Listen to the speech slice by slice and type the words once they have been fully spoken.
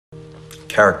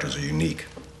characters are unique.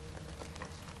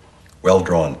 Well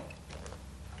drawn.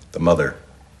 The mother,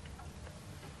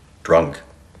 drunk,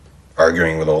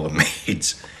 arguing with all the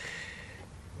maids.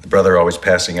 The brother always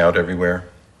passing out everywhere.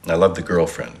 And I love the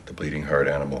girlfriend, the bleeding heart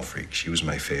animal freak. She was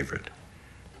my favorite.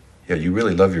 Yeah, you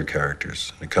really love your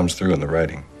characters. It comes through in the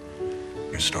writing.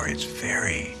 Your story is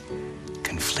very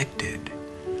conflicted.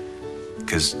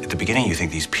 Because at the beginning you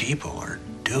think these people are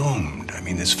doomed. I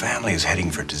mean, this family is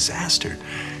heading for disaster.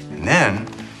 And then,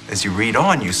 as you read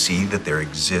on, you see that there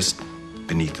exist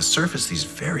beneath the surface these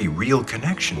very real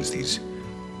connections, these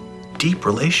deep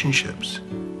relationships.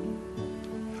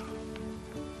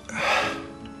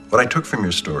 What I took from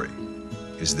your story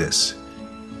is this,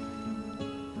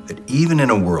 that even in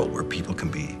a world where people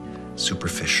can be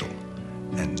superficial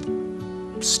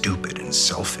and stupid and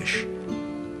selfish,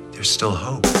 there's still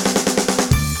hope.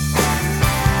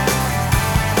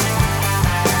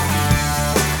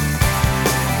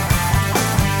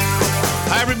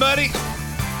 Hi, everybody.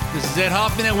 This is Ed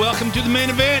Hoffman, and welcome to the main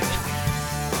event.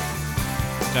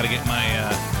 Got to get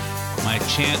my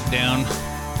chant down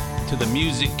to the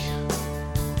music.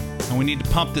 And we need to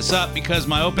pump this up because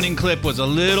my opening clip was a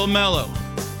little mellow.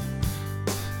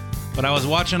 But I was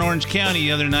watching Orange County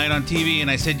the other night on TV, and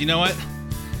I said, you know what?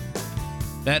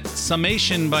 That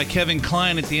summation by Kevin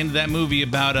Kline at the end of that movie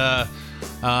about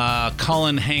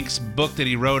Colin Hanks' book that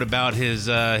he wrote about his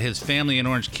family in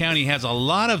Orange County has a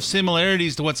lot of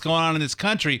similarities to what's going on in this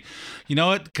country. You know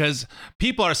what? Because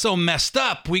people are so messed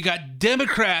up. We got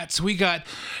Democrats, we got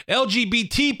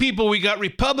LGBT people, we got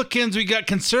Republicans, we got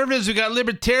conservatives, we got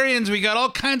libertarians, we got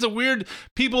all kinds of weird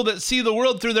people that see the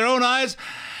world through their own eyes.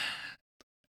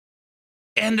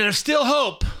 And there's still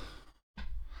hope.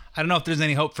 I don't know if there's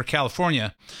any hope for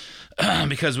California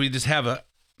because we just have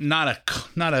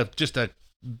just a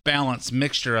balanced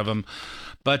mixture of them.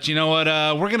 But you know what?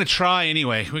 We're going to try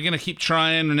anyway. We're going to keep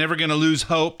trying. We're never going to lose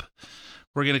hope.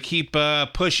 We're going to keep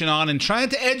pushing on and trying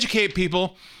to educate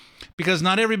people because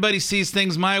not everybody sees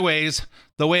things my ways,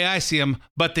 the way I see them,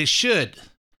 but they should.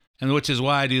 And which is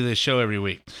why I do this show every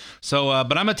week. So,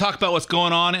 but I'm going to talk about what's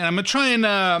going on, and I'm going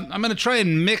to try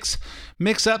and mix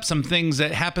up some things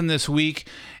that happened this week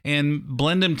and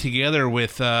blend them together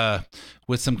with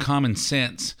some common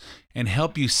sense and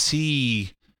help you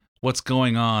see what's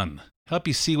going on. Help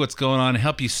you see what's going on.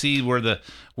 Help you see where the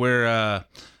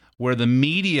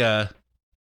media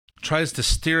tries to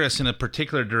steer us in a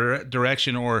particular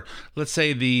direction, or let's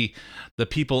say the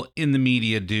people in the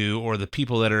media do, or the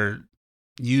people that are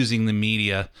using the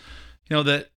media. You know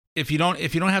that if you don't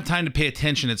have time to pay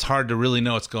attention, it's hard to really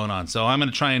know what's going on. So I'm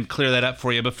going to try and clear that up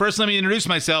for you. But first, let me introduce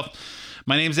myself.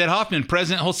 My name is Ed Hoffman,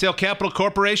 President, Wholesale Capital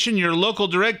Corporation, your local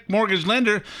direct mortgage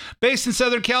lender based in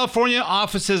Southern California,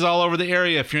 offices all over the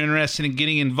area. If you're interested in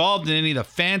getting involved in any of the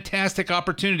fantastic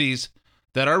opportunities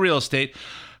that are real estate,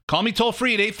 call me toll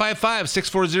free at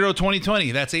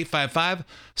 855-640-2020. That's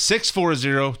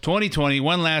 855-640-2020.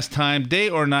 One last time, day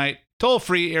or night, toll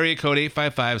free, area code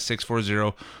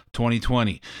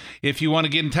 855-640-2020. If you want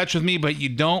to get in touch with me, but you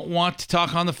don't want to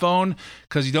talk on the phone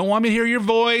because you don't want me to hear your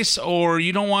voice, or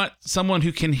you don't want someone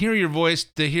who can hear your voice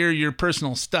to hear your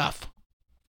personal stuff,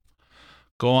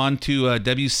 go on to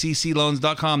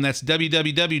WCCLoans.com. That's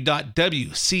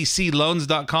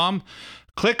www.WCCLoans.com.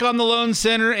 Click on the Loan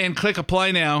Center and click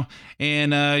Apply Now.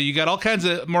 And you got all kinds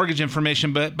of mortgage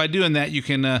information, but by doing that, you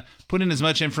can put in as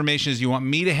much information as you want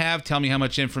me to have. Tell me how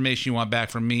much information you want back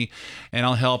from me, and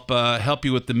I'll help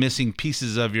you with the missing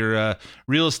pieces of your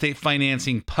real estate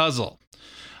financing puzzle.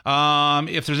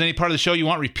 If there's any part of the show you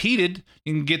want repeated,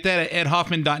 you can get that at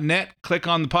edhoffman.net. Click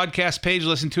on the podcast page,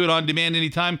 listen to it on demand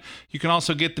anytime. You can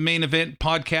also get the main event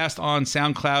podcast on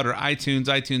SoundCloud or iTunes.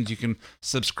 iTunes, you can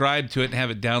subscribe to it and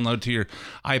have it download to your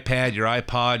iPad, your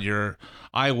iPod, your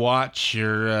iWatch,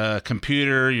 your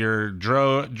computer, your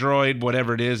Droid,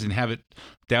 whatever it is, and have it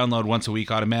download once a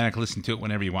week, automatic, listen to it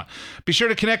whenever you want. Be sure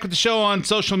to connect with the show on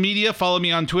social media. Follow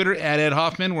me on Twitter at Ed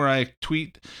Hoffman, where I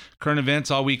tweet current events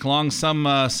all week long,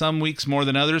 some weeks more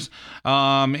than others.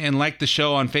 And like the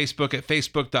show on Facebook at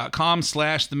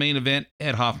facebook.com/the main event,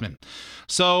 Ed Hoffman.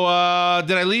 So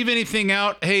did I leave anything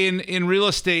out? Hey, in real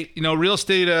estate, real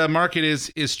estate market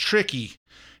is tricky.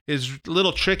 Is a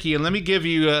little tricky. And let me give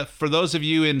you, for those of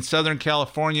you in Southern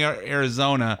California,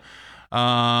 Arizona,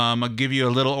 I'll give you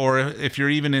a little, or if you're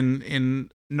even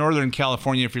in Northern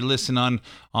California, if you're listening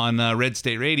on Red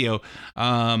State Radio,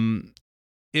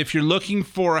 if you're looking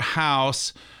for a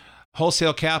house,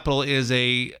 Wholesale Capital is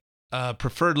a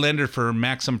preferred lender for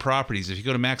Maxim Properties. If you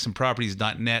go to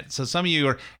maximproperties.net, so some of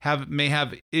you may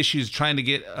have issues trying to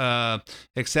get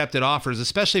accepted offers,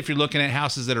 especially if you're looking at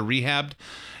houses that are rehabbed.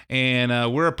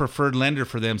 and we're a preferred lender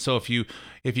for them. So if you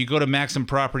go to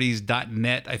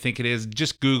maximproperties.net, I think it is,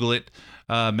 just Google it,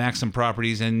 Maxim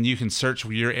Properties, and you can search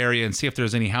your area and see if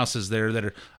there's any houses there that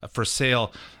are for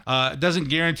sale. It doesn't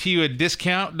guarantee you a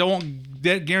discount. Don't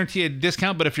guarantee a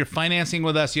discount, but if you're financing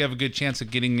with us, you have a good chance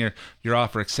of getting your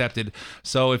offer accepted.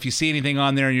 So if you see anything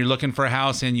on there and you're looking for a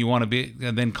house and you want to be,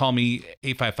 then call me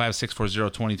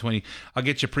 855-640-2020. I'll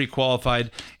get you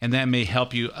pre-qualified, and that may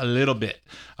help you a little bit.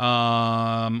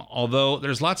 Although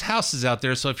there's lots of houses out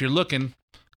there, so if you're looking,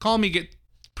 call me, get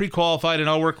pre-qualified, and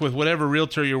I'll work with whatever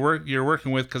realtor you're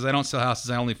working with, because I don't sell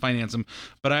houses, I only finance them.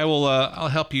 But I will I'll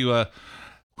help you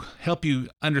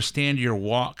understand your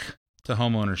walk to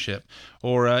home ownership,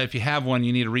 or if you have one,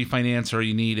 you need a refinance, or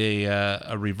you need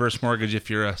a reverse mortgage if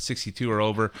you're 62 or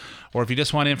over, or if you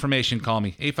just want information, call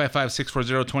me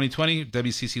 855-640-2020,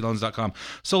 wccloans.com.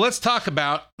 So let's talk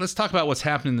about what's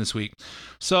happening this week.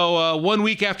 So 1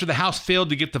 week after the House failed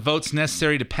to get the votes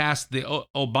necessary to pass the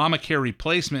Obamacare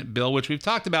replacement bill, which we've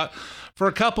talked about for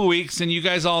a couple weeks, and you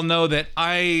guys all know that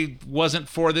I wasn't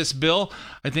for this bill.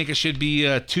 I think it should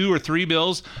be 2 or 3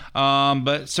 bills,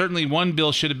 but certainly one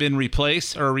bill should have been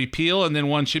replaced or repeal, and then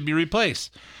one should be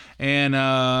replaced. And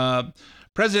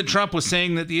President Trump was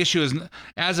saying that the issue is,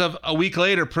 as of a week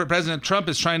later, President Trump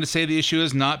is trying to say the issue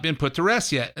has not been put to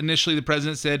rest yet. Initially, the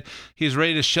president said he's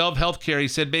ready to shelve health care. He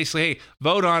said basically, hey,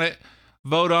 vote on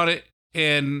it,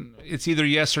 and it's either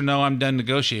yes or no, I'm done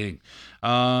negotiating.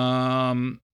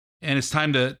 And it's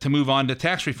time to move on to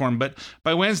tax reform. But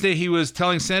by Wednesday, he was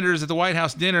telling senators at the White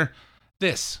House dinner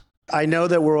this. I know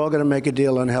that we're all going to make a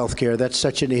deal on health care. That's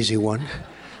such an easy one.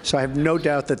 So I have no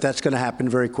doubt that that's going to happen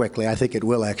very quickly. I think it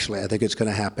will, actually. I think it's going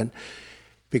to happen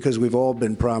because we've all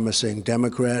been promising,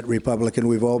 Democrat, Republican,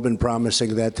 we've all been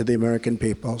promising that to the American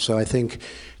people. So I think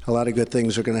a lot of good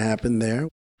things are going to happen there.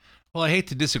 Well, I hate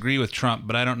to disagree with Trump,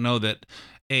 but I don't know that,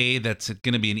 A, that's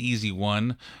going to be an easy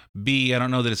one. B, I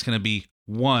don't know that it's going to be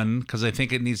one, because I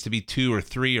think it needs to be 2 or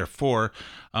 3 or 4.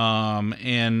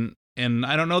 And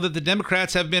I don't know that the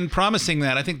Democrats have been promising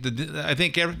that. I think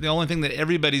the only thing that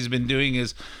everybody's been doing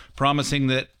is promising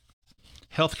that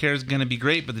healthcare is going to be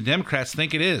great, but the Democrats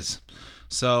think it is.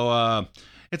 So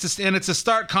it's a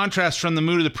stark contrast from the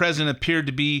mood the president appeared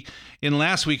to be in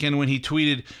last weekend when he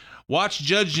tweeted, "Watch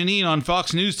Judge Jeanine on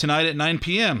Fox News tonight at 9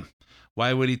 p.m.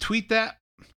 Why would he tweet that?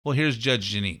 Well, here's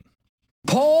Judge Jeanine.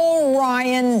 Paul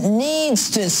Ryan needs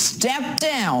to step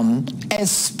down as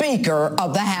Speaker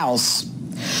of the House.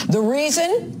 The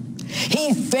reason?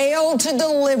 He failed to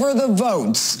deliver the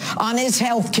votes on his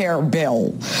health care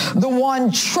bill, the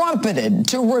one trumpeted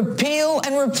to repeal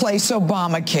and replace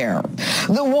Obamacare,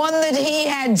 the one that he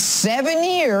had 7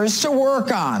 years to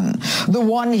work on, the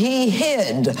one he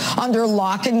hid under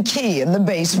lock and key in the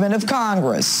basement of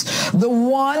Congress, the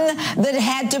one that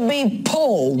had to be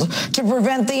pulled to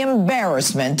prevent the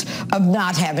embarrassment of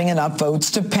not having enough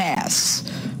votes to pass.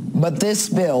 But this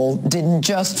bill didn't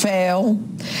just fail.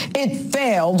 It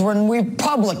failed when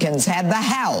Republicans had the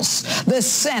House, the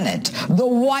Senate, the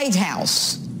White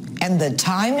House. And the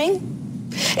timing?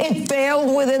 It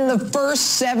failed within the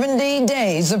first 70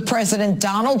 days of President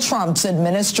Donald Trump's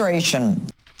administration.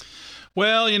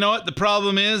 Well, you know what? The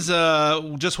problem is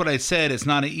just what I said. It's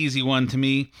not an easy one to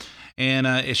me, and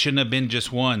it shouldn't have been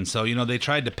just one. So, they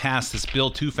tried to pass this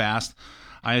bill too fast.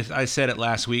 I said it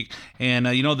last week, and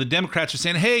the Democrats are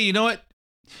saying, hey, you know what?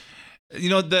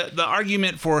 The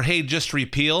argument for, hey, just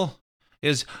repeal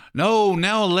is no.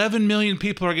 Now 11 million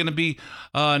people are going to be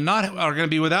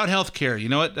without health care. You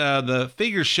know what? The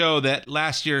figures show that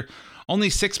last year only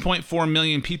 6.4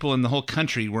 million people in the whole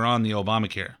country were on the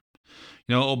Obamacare.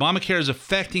 Obamacare is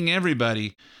affecting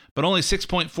everybody, but only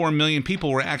 6.4 million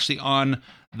people were actually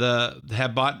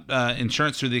have bought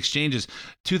insurance through the exchanges.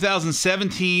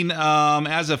 2017,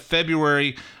 as of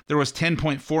February, there was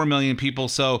 10.4 million people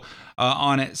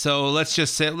on it. So let's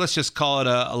just call it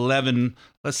 11.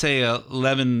 Let's say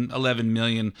 11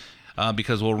 million,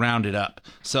 because we'll round it up.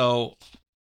 So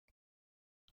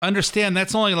understand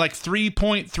that's only like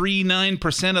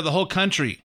 3.39% of the whole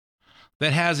country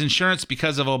that has insurance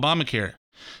because of Obamacare.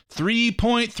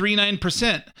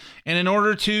 3.39%. And in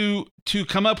order to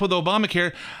come up with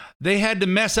Obamacare, they had to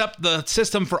mess up the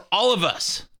system for all of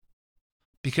us,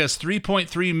 because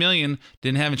 3.3 million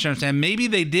didn't have insurance. And maybe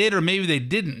they did, or maybe they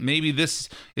didn't. Maybe this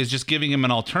is just giving them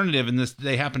an alternative, and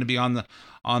they happen to be on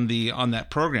that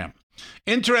program.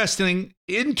 Interestingly,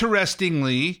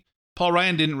 Paul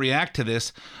Ryan didn't react to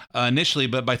this initially,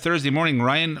 but by Thursday morning,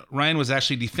 Ryan was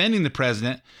actually defending the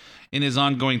president in his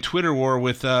ongoing Twitter war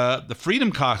with the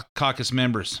Freedom Caucus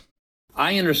members.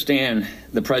 I understand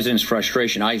the president's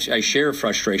frustration. I share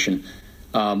frustration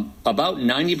About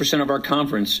 90% of our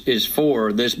conference is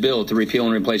for this bill to repeal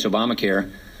and replace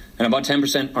Obamacare, and about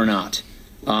 10% are not.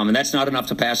 And that's not enough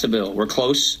to pass the bill. We're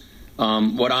close.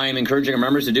 What I am encouraging our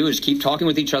members to do is keep talking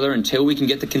with each other until we can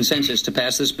get the consensus to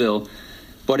pass this bill.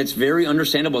 But it's very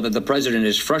understandable that the president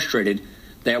is frustrated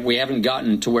that we haven't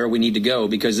gotten to where we need to go,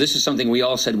 because this is something we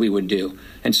all said we would do.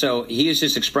 And so he is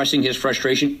just expressing his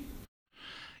frustration.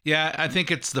 Yeah, I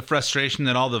think it's the frustration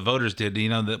that all the voters did,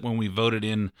 that when we voted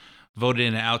in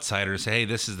an outsider, say, hey,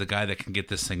 this is the guy that can get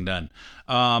this thing done.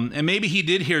 And maybe he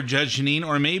did hear Judge Jeanine,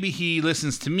 or maybe he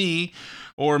listens to me,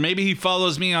 or maybe he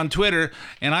follows me on Twitter.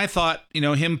 And I thought,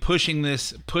 him pushing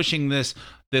this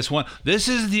one, this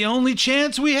is the only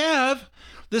chance we have.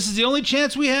 This is the only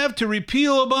chance we have to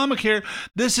repeal Obamacare.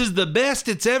 This is the best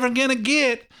it's ever going to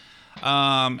get.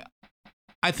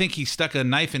 I think he stuck a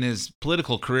knife in his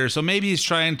political career, so maybe he's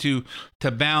trying to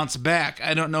bounce back.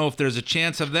 I don't know if there's a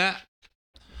chance of that.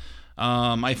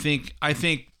 I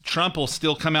think Trump will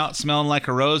still come out smelling like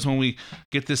a rose when we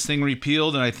get this thing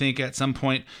repealed, and I think at some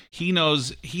point he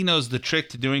knows the trick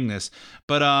to doing this.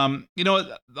 But on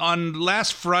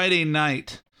last Friday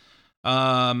night,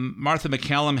 Martha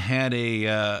MacCallum had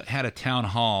a town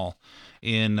hall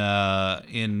in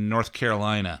North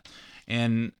Carolina,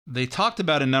 and they talked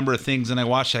about a number of things. And I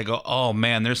watched. I go, oh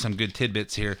man, there's some good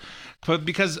tidbits here. But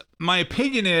because my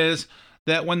opinion is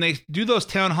that when they do those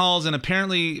town halls, and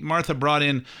apparently Martha brought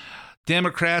in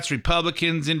Democrats,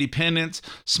 Republicans, independents,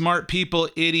 smart people,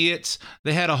 idiots.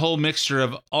 They had a whole mixture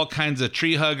of all kinds of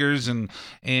tree huggers and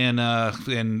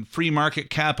free market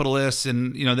capitalists,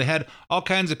 and they had all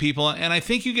kinds of people. And I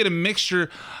think you get a mixture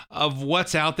of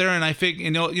what's out there. And I think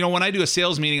when I do a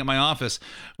sales meeting at my office,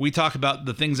 we talk about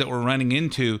the things that we're running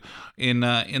into in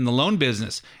the loan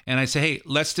business. And I say, hey,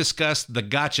 let's discuss the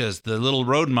gotchas, the little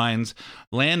road mines,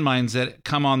 landmines that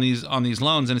come on these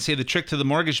loans. And I say the trick to the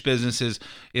mortgage business is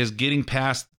getting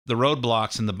past the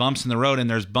roadblocks and the bumps in the road, and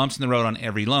there's bumps in the road on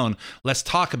every loan. Let's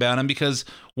talk about them, because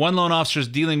one loan officer is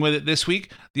dealing with it this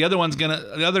week. The other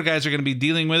guys are going to be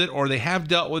dealing with it, or they have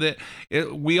dealt with it.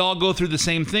 We all go through the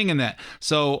same thing in that.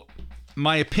 So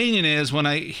my opinion is, when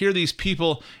I hear these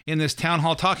people in this town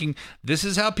hall talking, this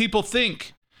is how people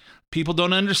think. People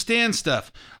don't understand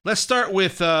stuff. Let's start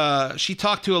with, she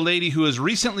talked to a lady who is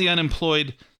recently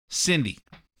unemployed, Cindy.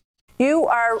 You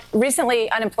are recently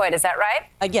unemployed, is that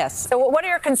right? Yes. So what are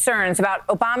your concerns about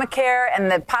Obamacare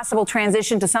and the possible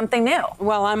transition to something new?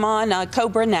 Well, I'm on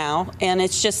COBRA now, and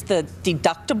it's just the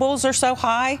deductibles are so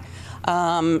high.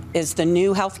 Is the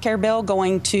new health care bill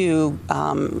going to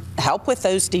help with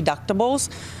those deductibles?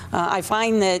 I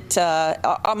find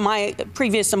that my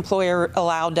previous employer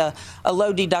allowed a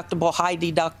low deductible, high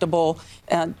deductible,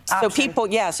 so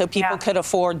people could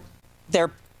afford their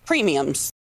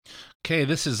premiums. Okay,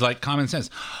 this is like common sense.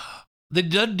 The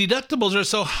deductibles are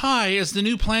so high. Is the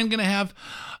new plan going to have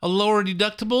a lower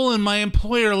deductible? And my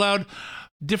employer allowed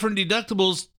different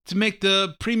deductibles to make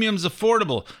the premiums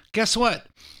affordable. Guess what?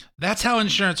 That's how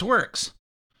insurance works.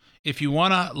 If you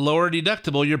want a lower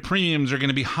deductible, your premiums are going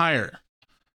to be higher.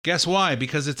 Guess why?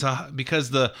 Because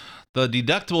the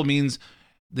deductible means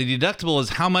the deductible is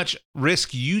how much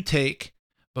risk you take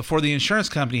before the insurance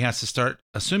company has to start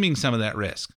assuming some of that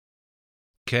risk.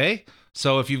 Okay,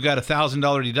 so if you've got $1,000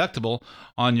 deductible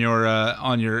on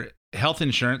your health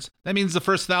insurance, that means the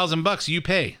first $1,000 you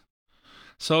pay.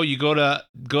 So you go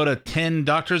to 10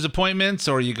 doctor's appointments,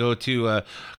 or you go to a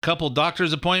couple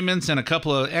doctor's appointments and a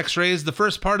couple of X-rays. The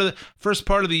first part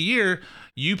of the year,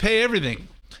 you pay everything.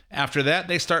 After that,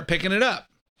 they start picking it up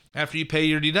after you pay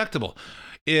your deductible.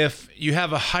 If you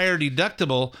have a higher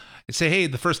deductible, say, hey,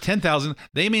 the first $10,000,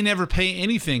 they may never pay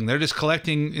anything. They're just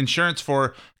collecting insurance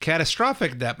for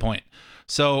catastrophic at that point.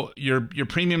 So your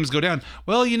premiums go down.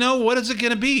 Well, what is it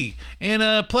going to be?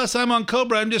 And plus, I'm on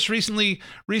COBRA. I'm just recently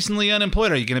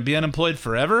unemployed. Are you going to be unemployed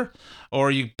forever, or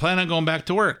you plan on going back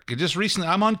to work? Just recently,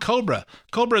 I'm on COBRA.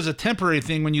 COBRA is a temporary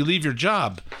thing when you leave your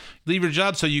job. Leave your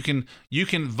job so you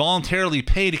can voluntarily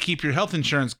pay to keep your health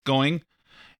insurance going.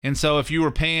 And so if you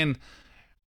were paying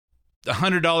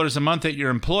 $100 a month at your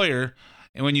employer,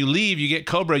 and when you leave, you get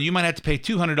COBRA, you might have to pay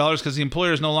 $200 because the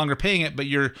employer is no longer paying it, but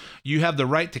you have the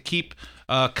right to keep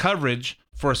coverage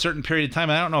for a certain period of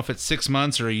time. I don't know if it's 6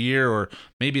 months or a year, or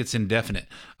maybe it's indefinite.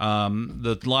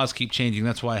 The laws keep changing.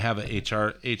 That's why I have a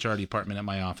HR department at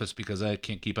my office, because I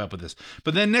can't keep up with this.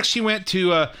 But then next she went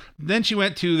to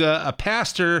a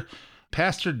pastor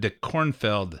de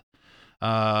Kornfeld.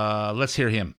 Let's hear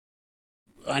him.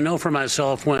 I know for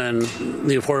myself, when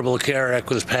the Affordable Care Act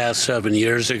was passed 7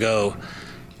 years ago,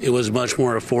 it was much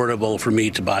more affordable for me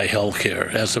to buy health care.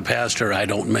 As a pastor, I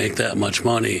don't make that much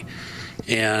money.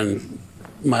 And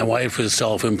my wife is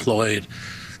self-employed,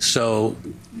 so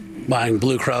buying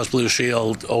Blue Cross Blue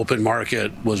Shield open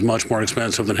market was much more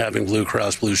expensive than having Blue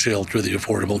Cross Blue Shield through the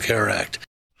Affordable Care Act.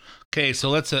 Okay, so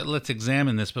let's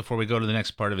examine this before we go to the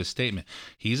next part of his statement.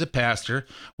 He's a pastor,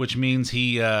 which means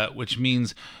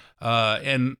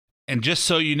and just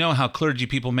so you know how clergy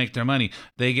people make their money,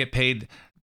 they get paid.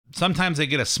 Sometimes they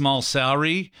get a small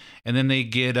salary, and then they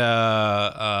get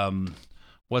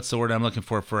what's the word I'm looking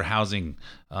for housing?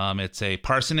 It's a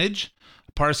parsonage,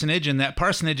 and that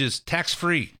parsonage is tax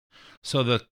free. So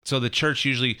the church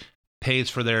usually pays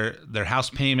for their house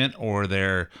payment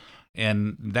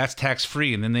and that's tax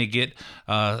free. And then they get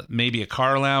maybe a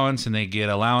car allowance, and they get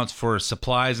allowance for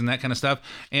supplies and that kind of stuff.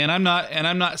 And I'm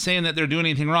not saying that they're doing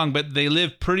anything wrong, but they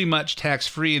live pretty much tax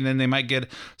free. And then they might get,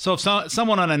 so if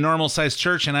someone on a normal sized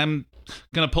church, and I'm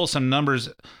going to pull some numbers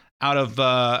out of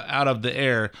the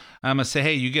air, I'm gonna say,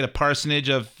 hey, you get a parsonage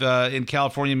of in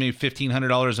California, maybe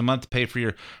 $1,500 a month to pay for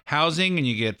your housing, and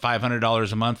you get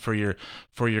 $500 a month for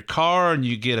your car, and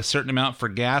you get a certain amount for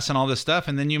gas and all this stuff,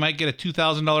 and then you might get a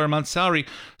 $2,000 a month salary.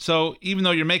 So even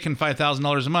though you're making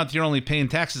 $5,000 a month, you're only paying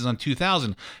taxes on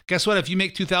 $2,000. Guess what? If you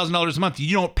make $2,000 a month,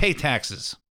 you don't pay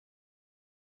taxes.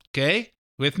 Okay,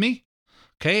 with me?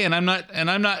 Okay, and I'm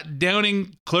not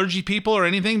downing clergy people or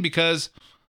anything, because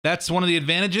that's one of the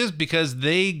advantages, because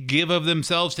they give of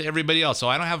themselves to everybody else. So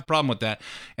I don't have a problem with that.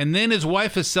 And then his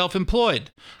wife is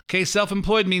self-employed. Okay,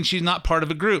 self-employed means she's not part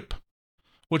of a group,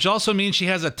 which also means she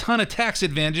has a ton of tax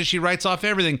advantages. She writes off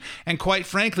everything. And quite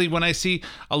frankly, when I see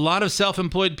a lot of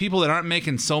self-employed people that aren't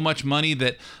making so much money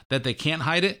that they can't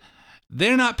hide it,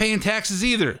 they're not paying taxes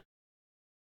either.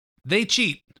 They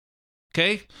cheat.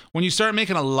 Okay? When you start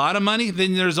making a lot of money,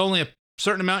 then there's only a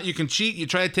certain amount you can cheat. You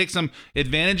try to take some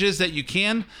advantages that you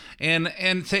can, and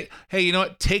say, hey, you know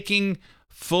what? Taking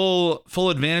full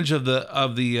advantage of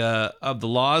the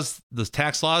laws, the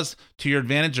tax laws, to your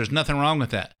advantage. There's nothing wrong with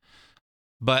that.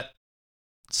 But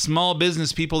small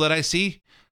business people that I see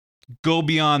go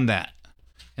beyond that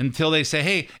until they say,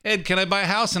 hey, Ed, can I buy a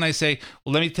house? And I say,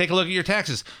 well, let me take a look at your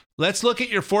taxes. Let's look at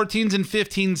your 14s and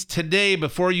 15s today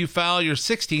before you file your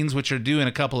 16s, which are due in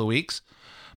a couple of weeks.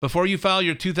 Before you file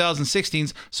your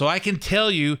 2016s, so I can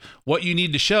tell you what you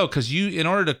need to show, because in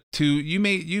order to you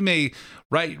may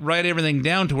write everything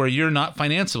down to where you're not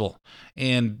financeable.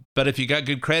 But if you got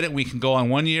good credit, we can go on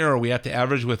 1 year, or we have to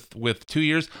average with 2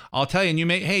 years. I'll tell you, and you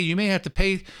may have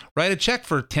to write a check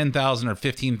for $10,000 or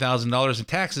 $15,000 in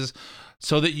taxes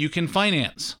so that you can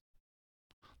finance.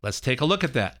 Let's take a look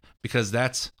at that, because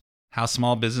that's how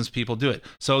small business people do it.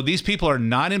 So these people are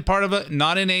not in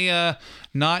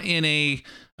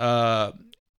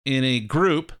a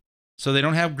group, so they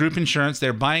don't have group insurance.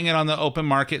 They're buying it on the open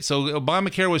market. So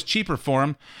Obamacare was cheaper for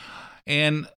them.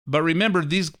 But remember,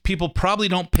 these people probably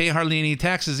don't pay hardly any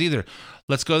taxes either.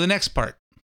 Let's go to the next part.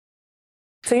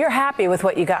 So you're happy with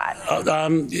what you got?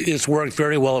 It's worked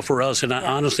very well for us, and I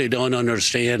honestly don't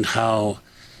understand how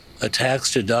a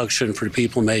tax deduction for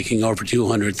people making over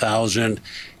 $200,000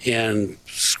 and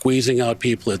squeezing out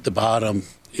people at the bottom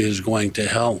is going to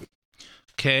help.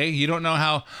 Okay, you don't know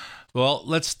how. Well,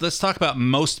 let's talk about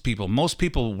most people. Most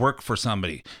people work for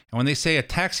somebody, and when they say a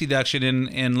tax deduction,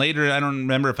 and later, I don't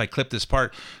remember if I clipped this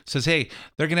part, says, hey,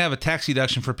 they're going to have a tax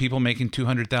deduction for people making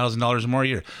 $200,000 or more a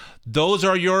year. Those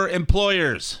are your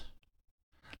employers.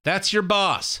 That's your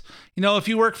boss. You know, if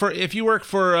you work for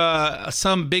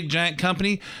some big giant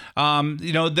company,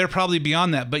 they're probably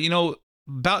beyond that. But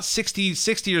about 60 or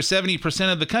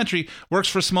 70% of the country works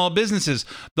for small businesses.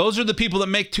 Those are the people that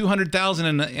make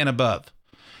 $200,000 and above.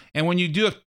 And when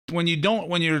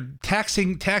you're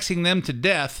taxing them to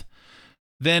death,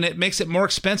 then it makes it more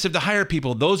expensive to hire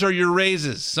people. Those are your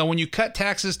raises. So when you cut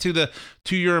taxes to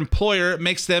your employer, it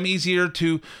makes them easier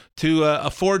to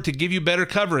afford to give you better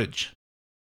coverage.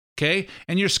 Okay?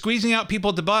 And you're squeezing out people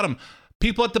at the bottom.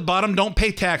 People at the bottom don't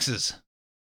pay taxes.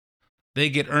 They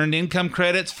get earned income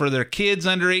credits for their kids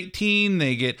under 18.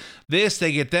 They get this,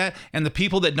 they get that. And the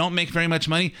people that don't make very much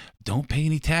money don't pay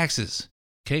any taxes.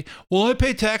 Okay? Well, I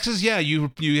pay taxes. Yeah,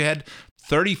 you had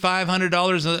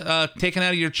 $3,500 taken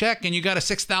out of your check, and you got a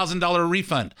 $6,000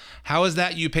 refund. How is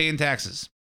that you paying taxes?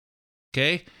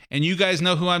 Okay? And you guys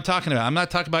know who I'm talking about. I'm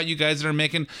not talking about you guys that are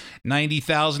making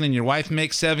 $90,000 and your wife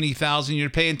makes $70,000. You're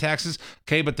paying taxes.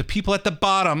 Okay, but the people at the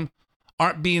bottom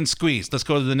aren't being squeezed. Let's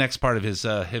go to the next part of his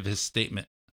statement.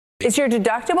 Is your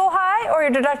deductible high, or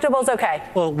your deductible's okay?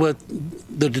 Well,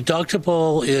 the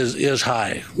deductible is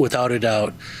high, without a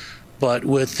doubt. But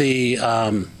with the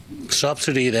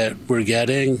subsidy that we're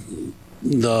getting,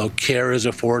 the care is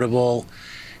affordable,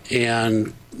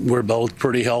 and we're both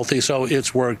pretty healthy, so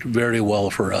it's worked very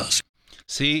well for us.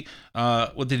 See,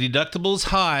 with the deductibles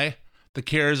high, the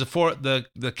care is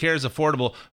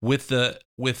affordable with the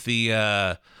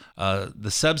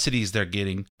subsidies they're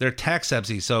getting. They're tax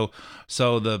subsidies. So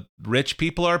the rich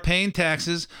people are paying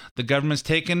taxes. The government's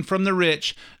taking from the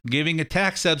rich, giving a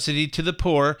tax subsidy to the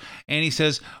poor. And he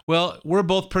says, well, we're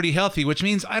both pretty healthy, which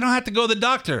means I don't have to go to the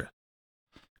doctor.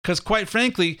 Because quite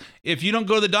frankly, if you don't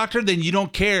go to the doctor, then you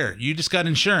don't care. You just got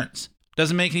insurance.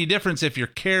 Doesn't make any difference if your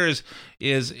care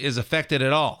is affected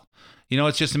at all. You know,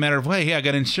 it's just a matter of, hey, I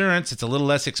got insurance. It's a little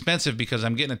less expensive because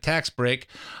I'm getting a tax break,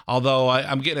 although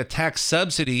I'm getting a tax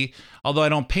subsidy, although I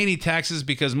don't pay any taxes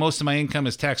because most of my income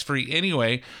is tax-free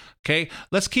anyway. Okay,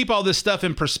 let's keep all this stuff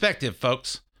in perspective,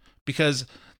 folks, because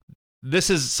this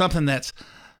is something that's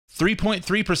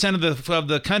 3.3% of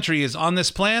the country is on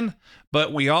this plan,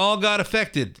 but we all got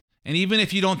affected. And even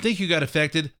if you don't think you got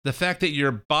affected, the fact that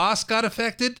your boss got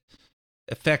affected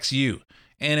affects you.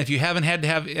 And if you haven't had to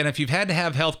have, and if you've had to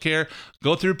have health care,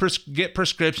 go through, get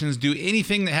prescriptions, do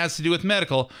anything that has to do with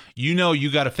medical, you know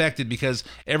you got affected because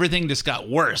everything just got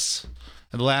worse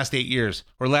in the last 8 years.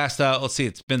 Or let's see,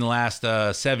 it's been the last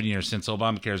 7 years since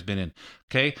Obamacare has been in.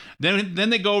 Okay, then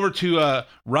they go over to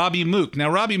Robbie Mook.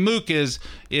 Now Robbie Mook is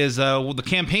the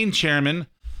campaign chairman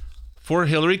for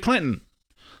Hillary Clinton.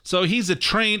 So he's a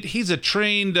trained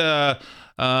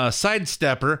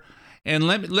sidestepper. And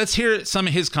let's hear some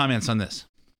of his comments on this.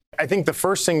 I think the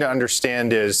first thing to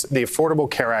understand is the Affordable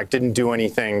Care Act didn't do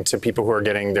anything to people who are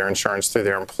getting their insurance through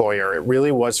their employer. It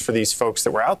really was for these folks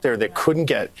that were out there that couldn't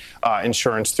get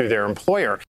insurance through their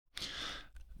employer.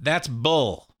 That's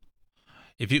bull.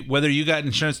 Whether you got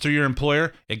insurance through your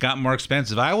employer, it got more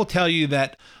expensive. I will tell you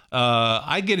that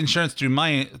I get insurance through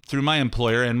my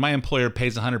employer, and my employer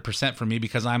pays 100% for me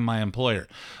because I'm my employer.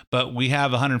 But we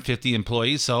have 150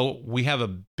 employees, so we have a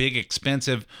big,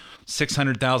 expensive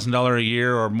 $600,000 a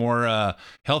year or more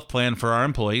health plan for our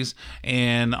employees,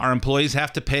 and our employees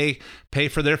have to pay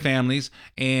for their families,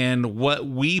 and what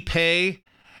we pay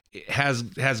has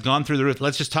gone through the roof.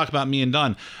 Let's just talk about me and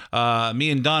Don.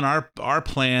 Me and Don, our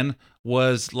plan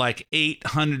was like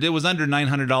 $800. It was under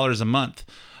 $900 a month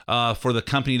for the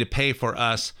company to pay for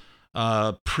us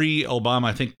pre-Obama.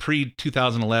 I think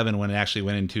pre-2011 when it actually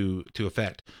went into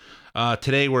effect.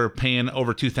 Today we're paying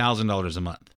over $2,000 a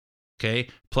month. Okay,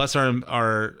 plus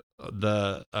our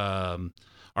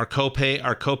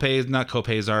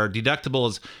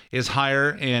deductible is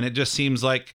higher, and it just seems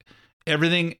like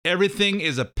everything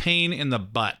is a pain in the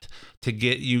butt to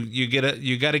get. You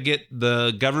got to get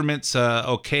the government's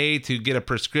okay to get a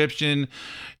prescription.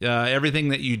 Everything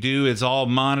that you do is all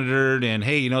monitored, and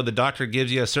hey, the doctor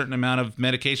gives you a certain amount of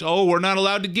medication. Oh, we're not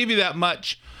allowed to give you that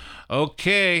much.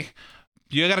 Okay,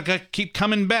 you got to keep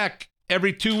coming back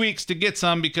every 2 weeks to get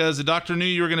some because the doctor knew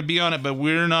you were going to be on it, but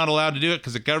we're not allowed to do it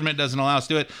because the government doesn't allow us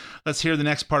to do it. Let's hear the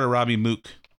next part of Robbie Mook.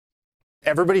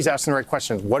 Everybody's asking the right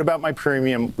questions. What about my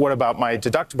premium? What about my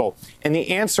deductible? And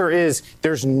the answer is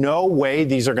there's no way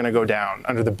these are going to go down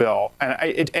under the bill.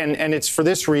 And it's for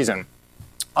this reason.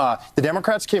 The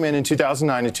Democrats came in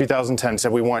 2009 and 2010,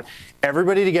 said we want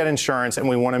everybody to get insurance and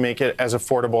we want to make it as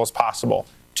affordable as possible.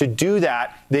 To do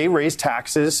that, they raised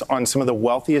taxes on some of the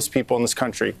wealthiest people in this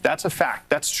country. That's a fact.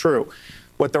 That's true.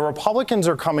 What the Republicans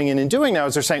are coming in and doing now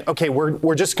is they're saying, okay,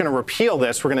 we're just going to repeal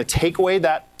this. We're going to take away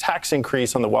that tax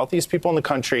increase on the wealthiest people in the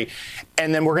country.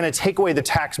 And then we're going to take away the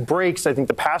tax breaks. I think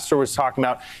the pastor was talking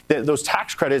about those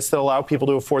tax credits that allow people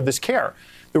to afford this care.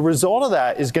 The result of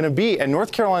that is going to be, and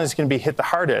North Carolina is going to be hit the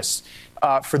hardest.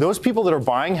 For those people that are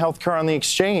buying health care on the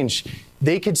exchange,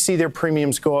 they could see their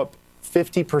premiums go up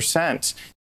 50%.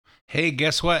 Hey,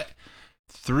 guess what?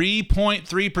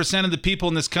 3.3% of the people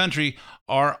in this country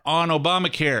are on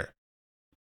Obamacare.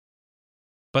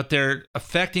 But they're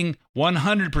affecting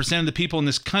 100% of the people in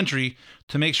this country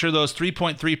to make sure those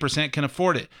 3.3% can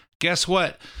afford it. Guess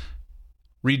what?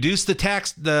 Reduce the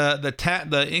tax,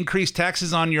 the increased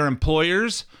taxes on your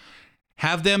employers.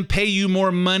 Have them pay you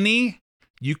more money.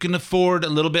 You can afford a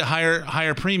little bit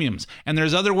higher premiums. And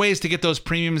there's other ways to get those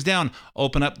premiums down.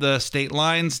 Open up the state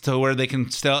lines to where they can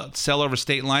sell over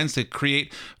state lines to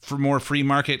create for more free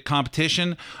market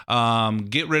competition.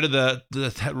 Get rid of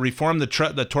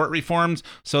the tort reforms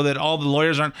so that all the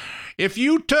lawyers aren't. If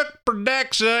you took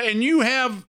Pradaxa and you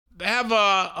have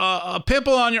a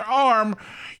pimple on your arm,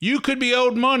 you could be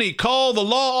owed money. Call the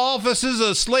law offices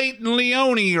of Slate and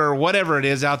Leone or whatever it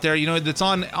is out there. That's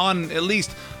on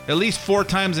at least 4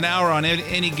 times an hour on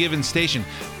any given station.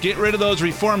 Get rid of those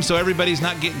reforms so everybody's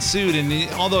not getting sued. And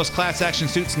all those class action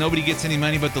suits, nobody gets any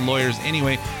money but the lawyers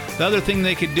anyway. The other thing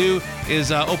they could do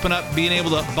is open up being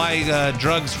able to buy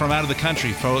drugs from out of the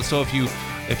country. So if you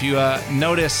If you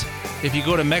notice, if you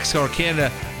go to Mexico or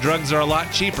Canada, drugs are a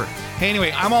lot cheaper. Hey,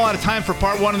 anyway, I'm all out of time for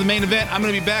part one of the main event. I'm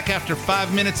going to be back after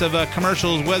 5 minutes of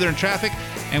commercials, weather, and traffic,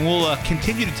 and we'll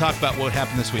continue to talk about what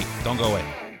happened this week. Don't go away.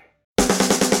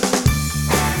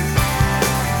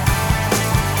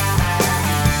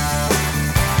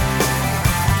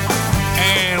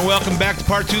 And welcome back to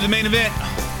part two of the main event.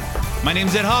 My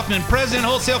name's Ed Hoffman, President,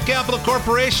 Wholesale Capital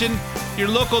Corporation, your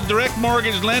local direct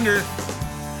mortgage lender.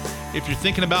 If you're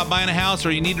thinking about buying a house,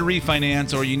 or you need to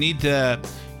refinance, or you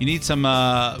need some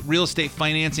real estate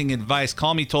financing advice,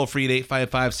 call me toll free at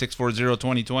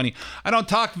 855-640-2020. I don't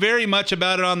talk very much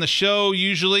about it on the show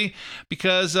usually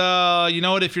because, you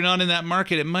know what, if you're not in that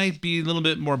market, it might be a little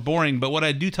bit more boring. But what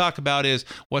I do talk about is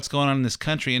what's going on in this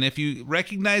country. And if you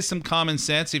recognize some common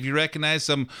sense, if you recognize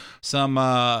some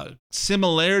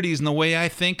similarities in the way I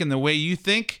think and the way you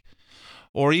think,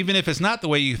 or even if it's not the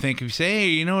way you think, if you say, hey,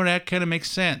 you know, that kind of makes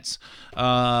sense,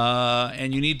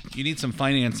 and you need some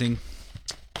financing,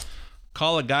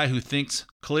 call a guy who thinks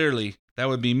clearly. That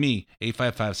would be me,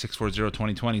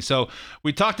 855-640-2020. So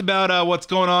we talked about what's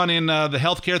going on in the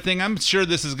healthcare thing. I'm sure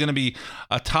this is going to be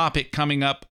a topic coming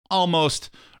up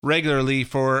almost regularly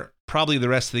for probably the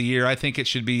rest of the year. I think it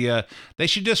should be, they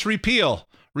should just repeal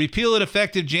it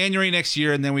effective January next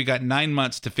year, and then we got 9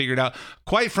 months to figure it out.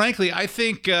 Quite frankly, I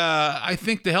think the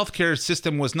healthcare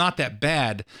system was not that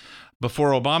bad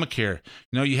before Obamacare.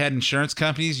 You know, you had insurance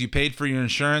companies, you paid for your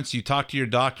insurance, you talked to your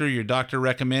doctor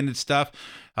recommended stuff.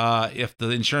 If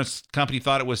the insurance company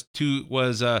thought it was too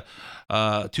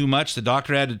much, the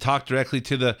doctor had to talk directly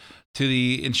to the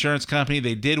insurance company.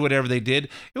 They did whatever they did.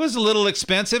 It was a little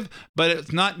expensive, but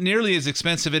it's not nearly as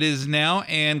expensive it is now.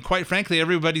 And quite frankly,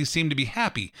 everybody seemed to be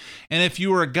happy. And if you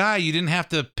were a guy, you didn't have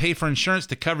to pay for insurance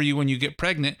to cover you when you get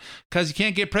pregnant because you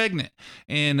can't get pregnant.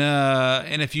 And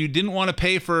if you didn't want to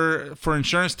pay for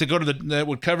insurance to go to that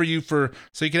would cover you so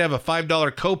you could have a $5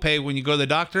 copay when you go to the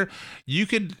doctor, you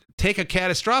could take a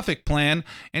catastrophic plan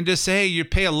and just say, hey, you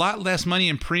pay a lot less money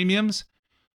in premiums,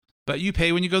 but you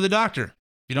pay when you go to the doctor.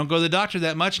 You don't go to the doctor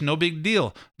that much, no big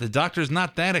deal. The doctor's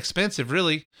not that expensive,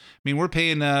 really. I mean, we're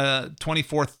paying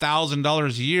 $24,000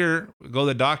 a year. We go to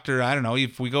the doctor, I don't know,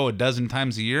 if we go a dozen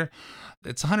times a year,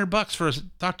 it's $100 for a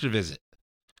doctor visit.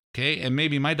 Okay, and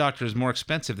maybe my doctor is more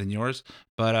expensive than yours,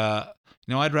 but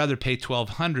I'd rather pay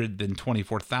 $1,200 than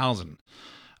 $24,000.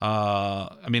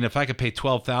 I mean, if I could pay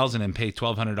 $12,000 and pay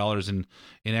 $1,200 in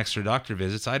extra doctor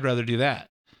visits, I'd rather do that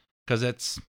because that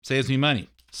saves me money.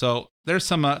 So there's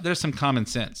some common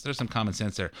sense. There's some common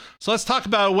sense there. So let's talk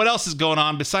about what else is going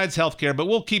on besides healthcare, but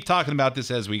we'll keep talking about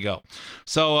this as we go.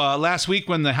 So last week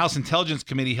when the House Intelligence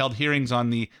Committee held hearings on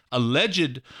the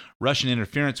alleged Russian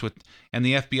interference and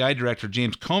the FBI director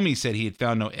James Comey said he had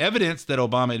found no evidence that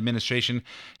Obama administration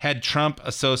had Trump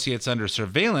associates under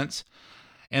surveillance.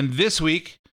 And this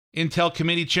week, Intel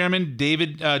Committee Chairman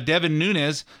Devin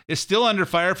Nunes is still under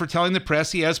fire for telling the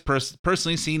press he has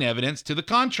personally seen evidence to the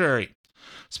contrary,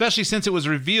 especially since it was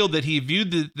revealed that he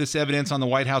viewed this evidence on the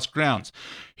White House grounds.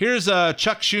 Here's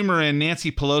Chuck Schumer and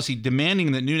Nancy Pelosi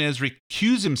demanding that Nunes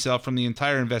recuse himself from the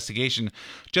entire investigation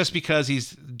just because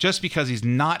he's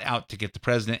not out to get the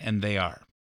president, and they are.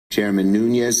 Chairman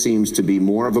Nunes seems to be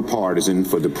more of a partisan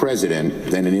for the president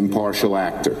than an impartial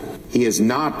actor. He has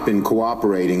not been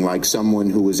cooperating like someone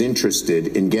who was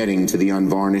interested in getting to the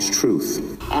unvarnished truth.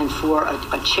 And for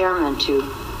a chairman to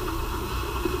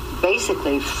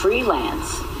basically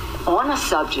freelance on a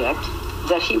subject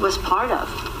that he was part of,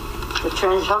 the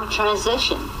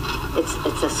transition,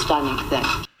 it's a stunning thing.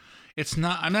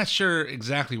 I'm not sure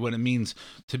exactly what it means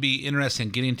to be interested in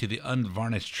getting to the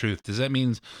unvarnished truth. Does that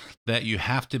mean that you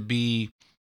have to be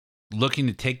looking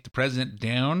to take the president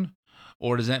down?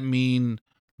 Or does that mean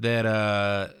that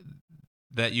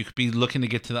that you could be looking to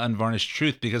get to the unvarnished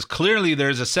truth? Because clearly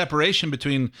there's a separation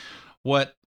between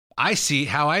what I see,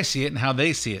 how I see it, and how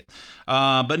they see it.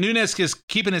 But Nunes is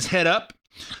keeping his head up.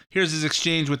 Here's his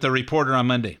exchange with the reporter on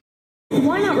Monday.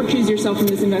 Why not recuse yourself from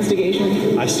this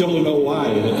investigation? I still don't know why.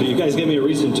 If you guys give me a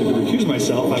reason to recuse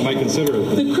myself, I might consider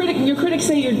it. Your critics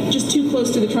say you're just too close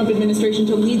to the Trump administration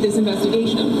to lead this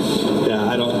investigation. Yeah,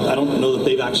 I don't know that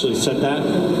they've actually said that.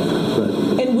 But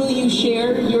and will you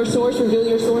share your source, reveal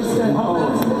your source to all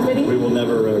members of the committee? We will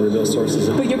never reveal sources.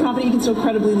 But you're confident you can still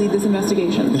credibly lead this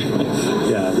investigation?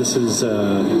 Yeah, this is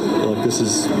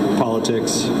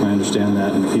politics. I understand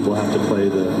that, and people have to play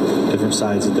the different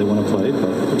sides that they want to play,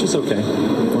 which is okay.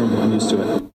 I'm used to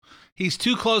it. He's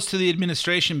too close to the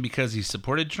administration because he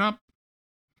supported Trump?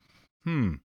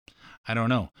 I don't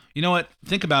know. You know what?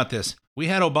 Think about this. We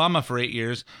had Obama for 8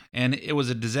 years, and it was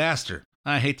a disaster.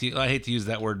 I hate to use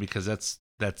that word because that's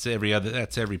That's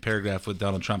every paragraph with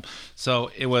Donald Trump. So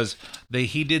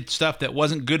he did stuff that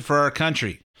wasn't good for our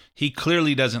country. He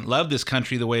clearly doesn't love this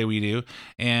country the way we do,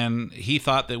 and he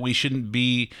thought that we shouldn't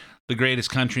be the greatest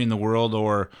country in the world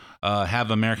or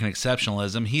have American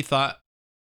exceptionalism. He thought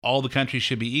all the countries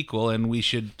should be equal, and we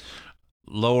should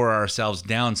lower ourselves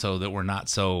down so that we're not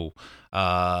so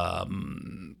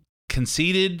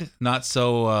conceited, not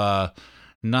so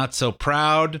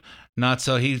proud,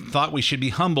 he thought we should be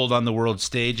humbled on the world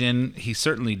stage, and he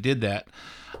certainly did that.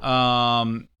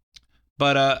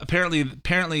 But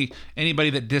apparently anybody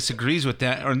that disagrees with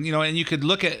that, or, you know, and you could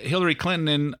look at Hillary Clinton,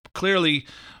 and clearly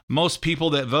most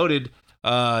people that voted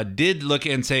did look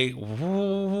and say,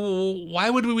 why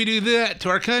would we do that to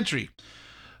our country?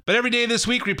 But every day this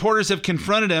week, reporters have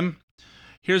confronted him.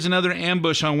 Here's another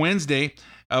ambush on Wednesday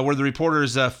where the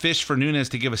reporters fished for Nunes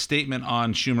to give a statement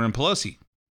on Schumer and Pelosi.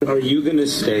 Are you going to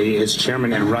stay as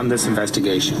chairman and run this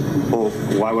investigation? Well,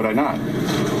 why would I not?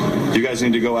 You guys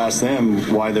need to go ask them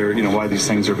why why these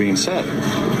things are being said.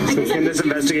 So can this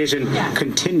investigation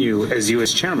continue as you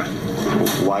as chairman?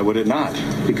 Why would it not?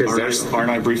 Because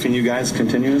aren't I briefing you guys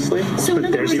continuously? So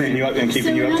they're keeping you up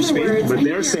to speed. But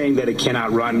they're saying that it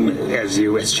cannot run as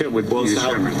you as chairman.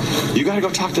 You got to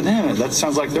go talk to them. That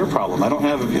sounds like their problem. I don't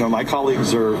have, my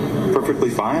colleagues are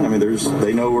perfectly fine. I mean,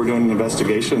 they know we're doing an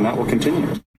investigation, and that will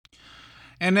continue.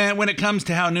 And then when it comes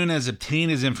to how Nunes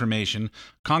obtained his information,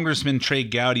 Congressman Trey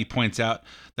Gowdy points out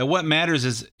that what matters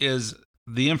is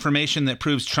the information that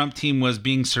proves Trump team was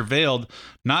being surveilled,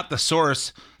 not the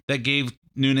source that gave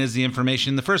Nunes the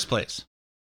information in the first place.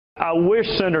 I wish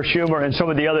Senator Schumer and some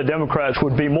of the other Democrats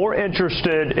would be more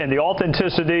interested in the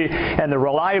authenticity and the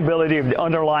reliability of the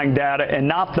underlying data and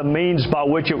not the means by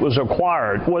which it was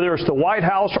acquired. Whether it's the White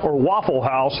House or Waffle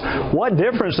House, what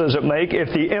difference does it make if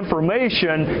the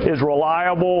information is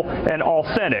reliable and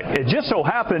authentic? It just so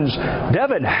happens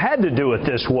Devin had to do it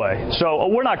this way. So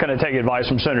we're not going to take advice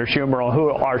from Senator Schumer on who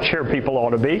our chair people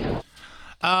ought to be.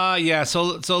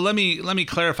 So let me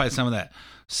clarify some of that.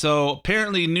 So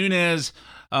apparently Nunes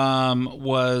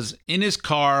was in his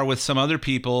car with some other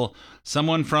people,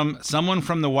 someone from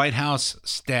the White House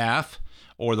staff,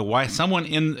 or someone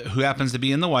who happens to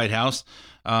be in the White House,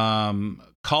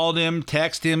 called him,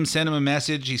 texted him, sent him a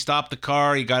message. He stopped the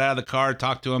car. He got out of the car,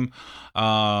 talked to him,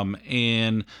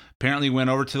 and apparently went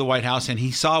over to the White House, and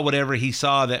he saw whatever he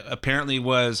saw that apparently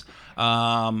was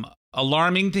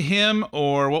alarming to him,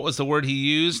 or what was the word he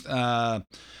used?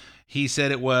 He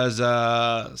said it was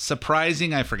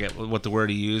surprising. I forget what the word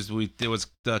he used. It was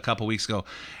a couple weeks ago.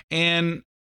 And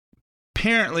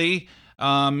apparently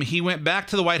he went back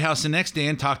to the White House the next day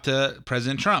and talked to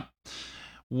President Trump.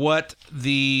 What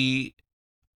the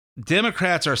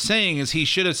Democrats are saying is he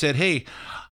should have said, hey,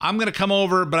 I'm going to come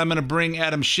over, but I'm going to bring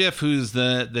Adam Schiff, who's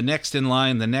the next in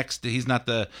line. He's not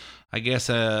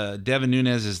Devin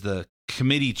Nunes is the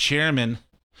committee chairman.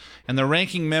 And the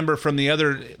ranking member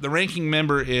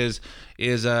is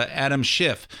Adam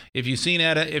Schiff. If you've seen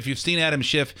Adam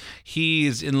Schiff,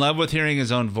 he's in love with hearing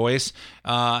his own voice,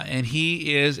 and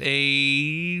he is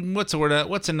what's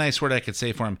a nice word I could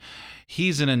say for him?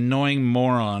 He's an annoying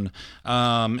moron,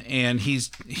 and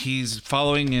he's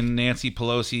following in Nancy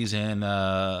Pelosi's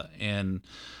and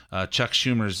Chuck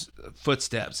Schumer's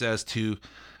footsteps as to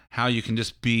how you can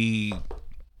just be.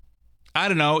 I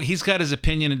don't know. He's got his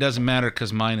opinion. It doesn't matter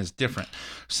because mine is different.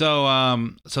 So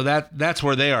that's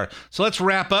where they are. So let's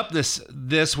wrap up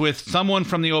this with someone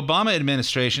from the Obama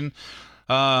administration.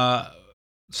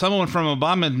 Someone from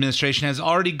Obama administration has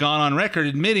already gone on record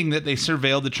admitting that they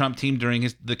surveilled the Trump team during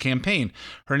the campaign.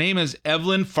 Her name is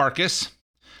Evelyn Farkas.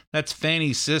 That's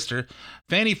Fanny's sister.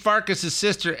 Fanny Farkas'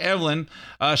 sister, Evelyn,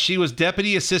 she was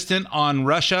deputy assistant on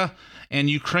Russia and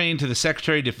Ukraine to the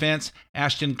Secretary of Defense,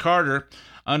 Ashton Carter,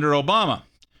 under Obama.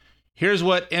 Here's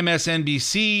what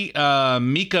MSNBC,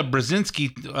 Mika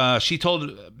Brzezinski, she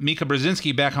told Mika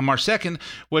Brzezinski back on March 2nd,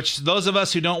 which those of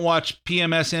us who don't watch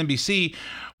PMSNBC,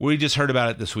 we just heard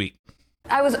about it this week.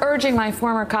 I was urging my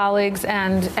former colleagues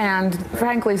and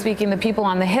frankly speaking, the people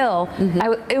on the Hill,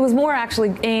 it was more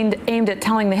actually aimed at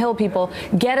telling the Hill people,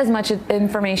 get as much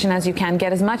information as you can,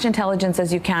 get as much intelligence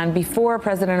as you can before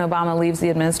President Obama leaves the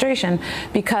administration,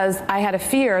 because I had a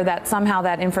fear that somehow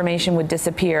that information would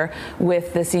disappear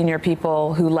with the senior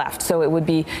people who left. So it would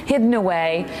be hidden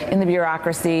away in the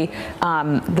bureaucracy,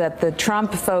 that the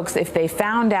Trump folks, if they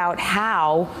found out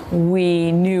how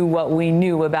we knew what we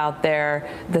knew about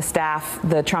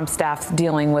the Trump staff's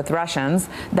dealing with Russians,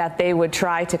 that they would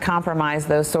try to compromise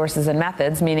those sources and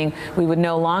methods, meaning we would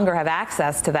no longer have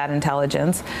access to that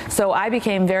intelligence. So I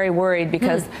became very worried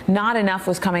because not enough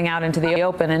was coming out into the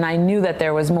open, and I knew that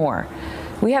there was more.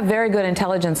 We have very good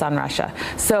intelligence on Russia.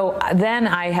 So then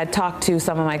I had talked to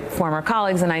some of my former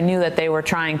colleagues, and I knew that they were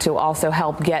trying to also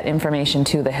help get information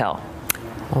to the Hill.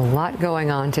 A lot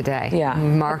going on today. Yeah.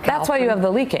 Mark That's why you have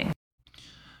the leaking.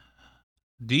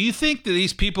 Do you think that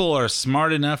these people are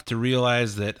smart enough to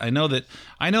realize that? I know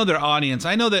their audience.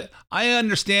 I know that I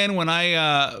understand when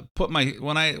I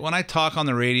when I talk on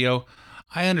the radio,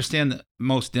 I understand that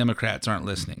most Democrats aren't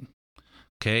listening.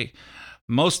 Okay?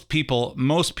 Most people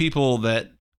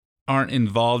that aren't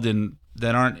involved in,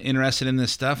 that aren't interested in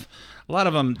this stuff, a lot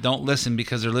of them don't listen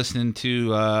because they're listening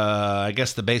to I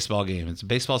guess the baseball game. It's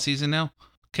baseball season now.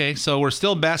 Okay, so we're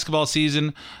still basketball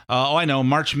season. I know,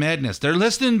 March Madness. They're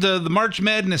listening to the March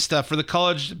Madness stuff for the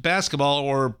college basketball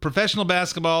or professional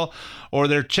basketball, or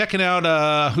they're checking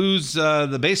out who's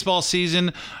the baseball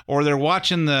season, or they're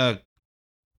watching the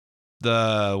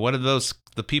what are those,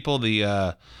 the people,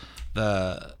 the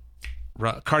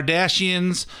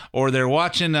Kardashians, or they're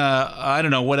watching I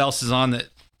don't know what else is on that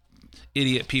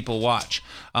idiot people watch.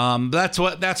 That's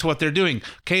what they're doing.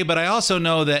 Okay, but I also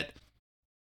know that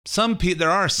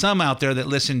there are some out there that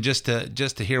listen just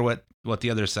to hear what the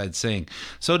other side's saying.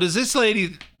 So does this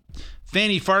lady,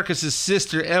 Fanny Farkas'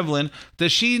 sister Evelyn,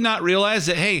 does she not realize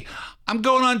that, hey, I'm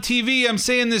going on TV, I'm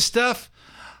saying this stuff,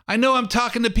 I know I'm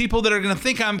talking to people that are going to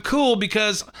think I'm cool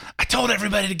because I told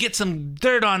everybody to get some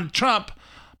dirt on Trump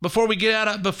before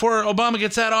Obama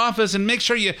gets out of office, and make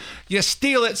sure you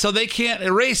steal it so they can't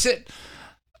erase it.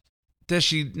 Does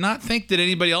she not think that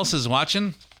anybody else is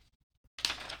watching?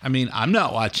 I mean, I'm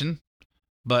not watching,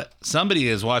 but somebody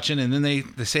is watching, and then they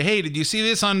say, hey, did you see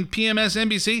this on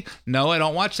PMS-NBC? No, I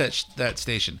don't watch that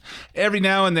station. Every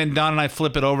now and then, Don and I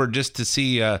flip it over just to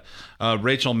see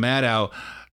Rachel Maddow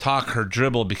talk her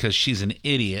dribble because she's an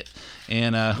idiot.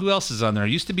 And who else is on there?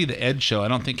 It used to be the Ed Show. I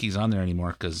don't think he's on there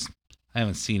anymore because I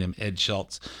haven't seen him. Ed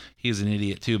Schultz. He's an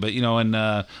idiot too. But, and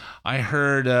I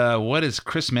heard, what is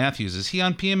Chris Matthews? Is he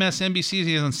on PMS-NBC? Is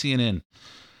he on CNN?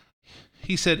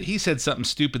 He said something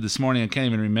stupid this morning. I can't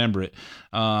even remember it.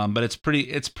 But it's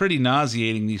pretty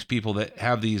nauseating, these people that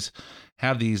have these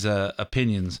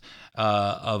opinions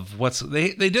of what's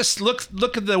they just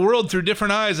look at the world through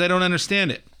different eyes. I don't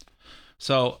understand it.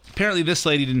 So apparently this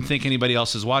lady didn't think anybody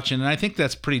else is watching, and I think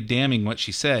that's pretty damning what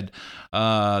she said.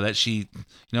 That she,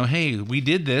 hey, we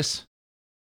did this.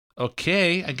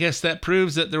 Okay, I guess that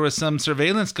proves that there was some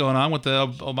surveillance going on with the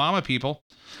Obama people.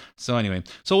 So anyway,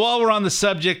 while we're on the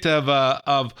subject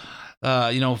of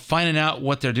finding out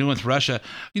what they're doing with Russia,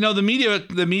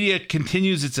 the media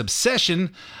continues its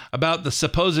obsession about the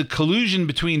supposed collusion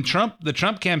between the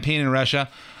Trump campaign and Russia,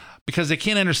 because they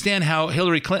can't understand how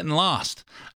Hillary Clinton lost.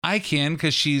 I can,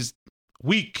 because she's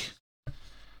weak,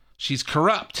 she's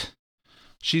corrupt,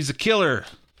 she's a killer,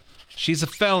 she's a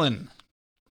felon.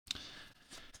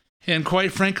 And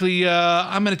quite frankly,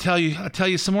 I'm going to tell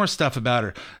you some more stuff about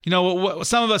her. What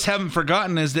some of us haven't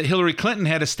forgotten is that Hillary Clinton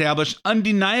had established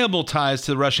undeniable ties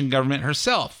to the Russian government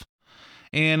herself.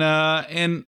 And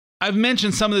I've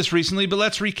mentioned some of this recently, but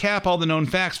let's recap all the known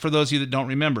facts for those of you that don't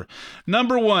remember.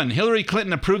 Number one, Hillary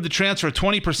Clinton approved the transfer of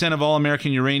 20% of all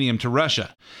American uranium to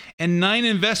Russia, and 9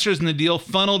 investors in the deal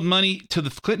funneled money to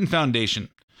the Clinton Foundation.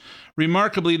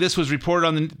 Remarkably, this was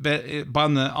reported by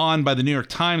the New York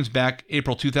Times back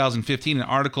April 2015, an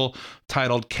article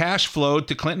titled "Cash Flowed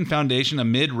to Clinton Foundation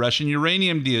Amid Russian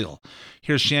Uranium Deal."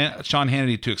 Here's Sean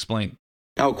Hannity to explain.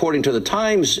 Now, according to the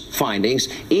Times findings,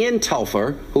 Ian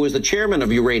Telfer, who is the chairman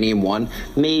of Uranium One,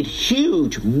 made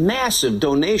huge, massive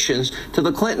donations to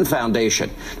the Clinton Foundation.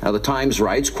 Now, the Times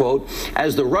writes, quote,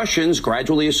 as the Russians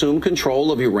gradually assumed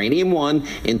control of Uranium One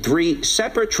in 3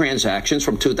 separate transactions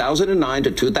from 2009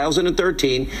 to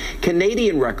 2013,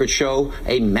 Canadian records show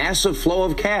a massive flow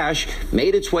of cash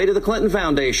made its way to the Clinton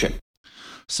Foundation.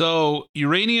 So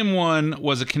Uranium One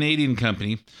was a Canadian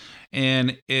company.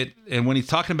 And when he's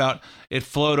talking about it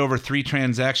flowed over 3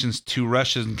 transactions to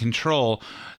Russian control,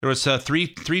 there was 3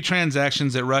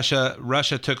 transactions that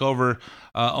Russia took over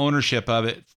ownership of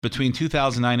it between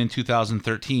 2009 and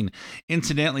 2013.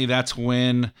 Incidentally, that's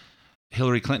when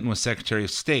Hillary Clinton was Secretary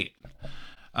of State.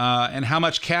 And how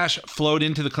much cash flowed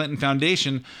into the Clinton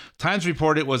Foundation? Times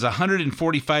report it was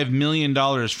 $145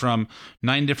 million from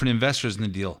 9 different investors in the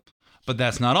deal. But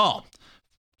that's not all.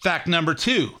 Fact number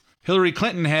 2. Hillary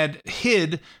Clinton had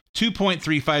hid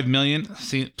 $2.35 million.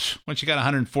 See, once you got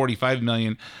 $145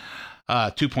 million,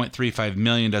 $2.35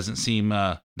 million doesn't seem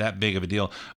that big of a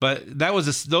deal. But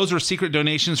those were secret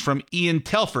donations from Ian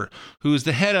Telfer, who is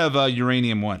the head of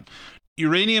Uranium One.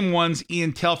 Uranium One's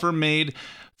Ian Telfer made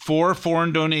 4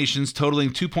 foreign donations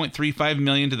totaling $2.35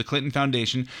 million to the Clinton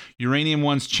Foundation. Uranium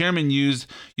One's chairman used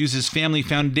his family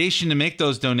foundation to make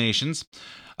those donations.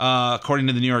 according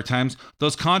to the New York Times.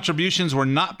 Those contributions were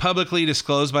not publicly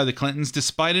disclosed by the Clintons,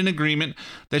 despite an agreement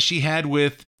that she had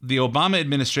with the Obama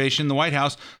administration, the White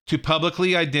House, to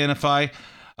publicly identify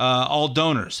all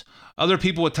donors. Other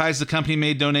people with ties to the company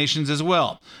made donations as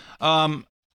well.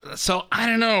 So I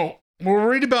don't know. We're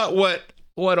worried about what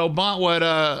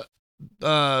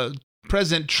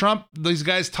President Trump, these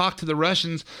guys talk to the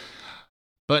Russians,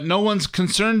 but no one's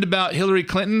concerned about Hillary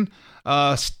Clinton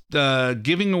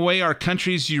giving away our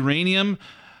country's uranium.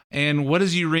 And what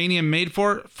is uranium made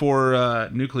for? For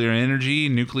nuclear energy,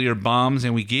 nuclear bombs,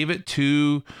 and we gave it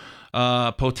to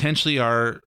potentially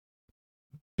our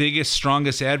biggest,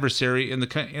 strongest adversary in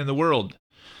the world.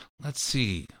 Let's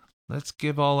see. Let's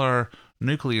give all our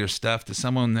nuclear stuff to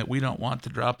someone that we don't want to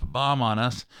drop a bomb on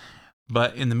us.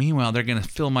 But in the meanwhile, they're going to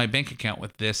fill my bank account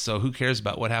with this. So who cares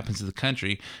about what happens to the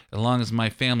country as long as my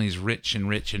family's rich and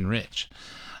rich and rich?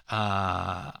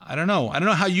 I don't know. I don't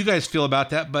know how you guys feel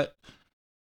about that, but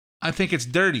I think it's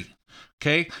dirty.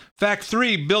 Okay. Fact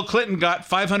 3, Bill Clinton got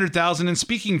 $500,000 in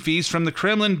speaking fees from the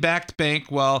Kremlin-backed bank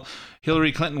while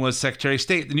Hillary Clinton was Secretary of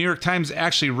State. The New York Times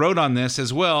actually wrote on this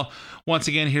as well. Once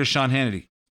again, here's Sean Hannity.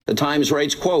 The Times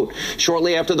writes, quote,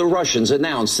 shortly after the Russians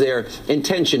announced their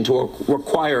intention to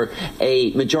acquire a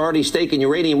majority stake in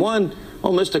Uranium One,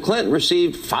 well, Mr. Clinton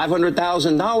received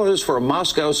 $500,000 for a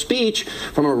Moscow speech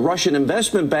from a Russian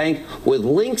investment bank with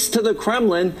links to the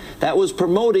Kremlin that was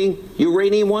promoting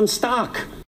Uranium One stock.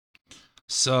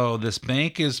 So this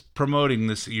bank is promoting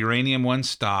this Uranium One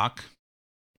stock.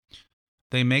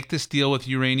 They make this deal with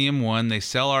Uranium One. They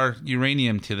sell our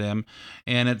uranium to them.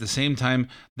 And at the same time,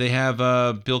 they have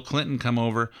Bill Clinton come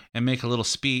over and make a little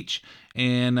speech.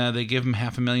 And they give him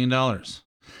 $500,000,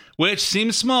 which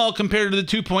seems small compared to the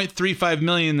 $2.35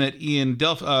 million that Ian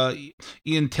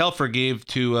Telfer gave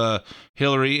to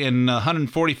Hillary and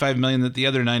 $145 million that the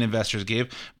other 9 investors gave.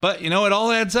 But, it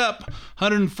all adds up.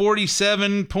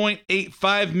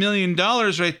 $147.85 million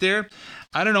right there.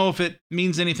 I don't know if it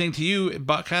means anything to you. It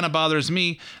kind of bothers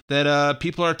me that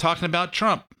people are talking about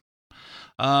Trump.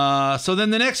 So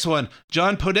then the next one,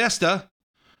 John Podesta.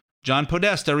 John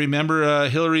Podesta, remember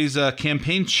Hillary's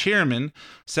campaign chairman,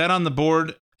 sat on the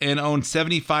board and owned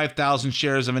 75,000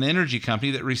 shares of an energy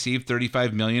company that received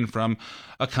 $35 million from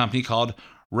a company called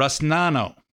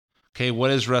Rusnano. Okay,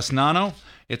 what is Rusnano?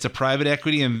 It's a private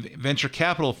equity and venture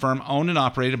capital firm owned and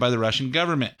operated by the Russian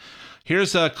government.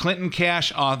 Here's Clinton Cash,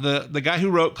 the guy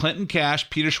who wrote Clinton Cash,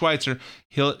 Peter Schweitzer.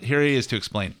 Here he is to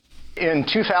explain. In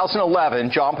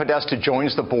 2011, John Podesta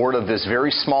joins the board of this very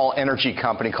small energy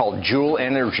company called Juul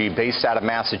Energy, based out of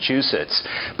Massachusetts.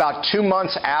 About 2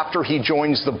 months after he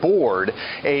joins the board,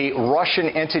 a Russian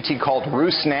entity called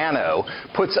Rusnano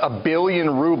puts 1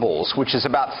 billion rubles, which is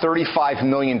about $35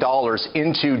 million,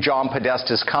 into John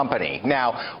Podesta's company.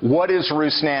 Now, what is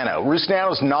Rusnano?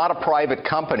 Rusnano is not a private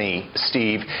company,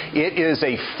 Steve. It is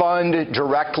a fund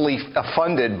directly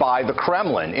funded by the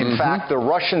Kremlin. In fact, the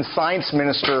Russian science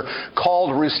minister called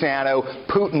Rusnano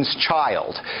Putin's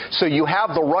child. So you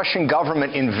have the Russian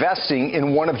government investing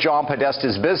in one of John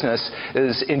Podesta's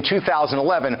businesses in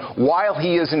 2011 while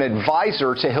he is an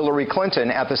advisor to Hillary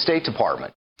Clinton at the State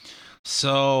Department.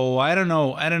 So I don't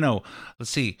know.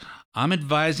 Let's see. I'm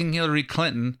advising Hillary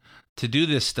Clinton to do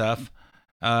this stuff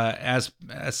as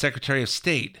Secretary of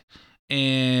State.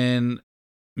 And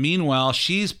meanwhile,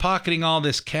 she's pocketing all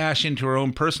this cash into her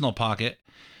own personal pocket.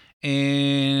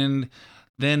 And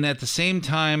then at the same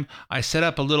time, I set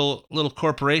up a little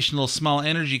corporation, little small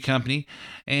energy company,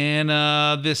 and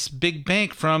this big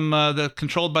bank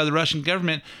controlled by the Russian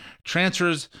government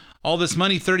transfers all this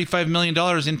money, $35 million,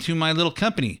 into my little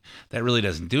company. That really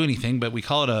doesn't do anything, but we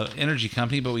call it an energy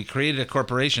company, but we created a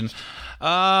corporation.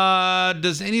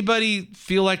 Does anybody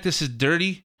feel like this is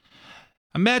dirty?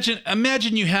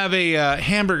 Imagine you have a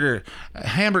hamburger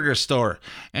store,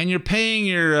 and you're paying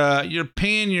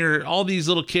your all these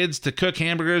little kids to cook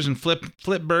hamburgers and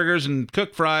flip burgers and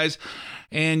cook fries,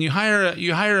 and you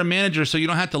hire a manager so you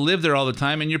don't have to live there all the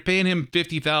time, and you're paying him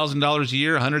 $50,000 a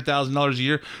year, $100,000 a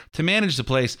year to manage the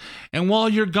place. And while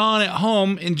you're gone at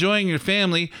home enjoying your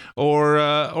family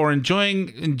or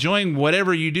enjoying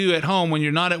whatever you do at home when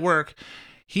you're not at work,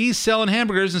 he's selling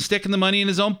hamburgers and sticking the money in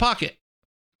his own pocket.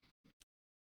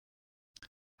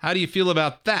 How do you feel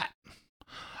about that?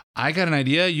 I got an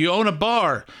idea. You own a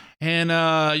bar, and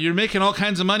you're making all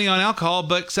kinds of money on alcohol,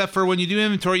 but except for when you do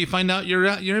inventory, you find out your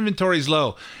inventory's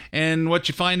low. And what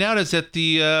you find out is that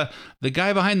the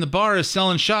guy behind the bar is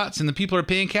selling shots, and the people are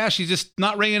paying cash. He's just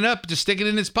not ringing it up, just sticking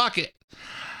it in his pocket.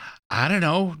 I don't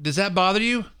know. Does that bother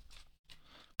you?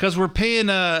 Because we're paying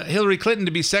Hillary Clinton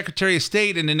to be Secretary of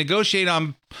State and to negotiate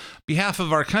on behalf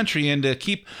of our country and to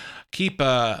keep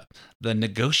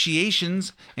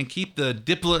negotiations and keep the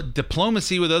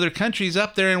diplomacy with other countries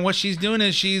up there. And what she's doing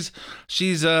is she's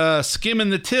skimming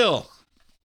the till.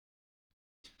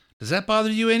 Does that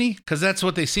bother you any? Because that's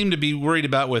what they seem to be worried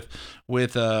about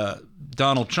with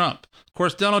Donald Trump. Of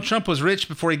course, Donald Trump was rich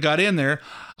before he got in there.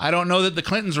 I don't know that the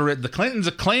Clintons were rich. The Clintons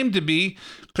claimed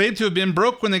to have been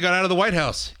broke when they got out of the White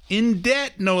House, in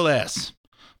debt no less.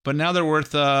 But now they're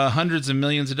worth hundreds of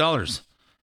millions of dollars.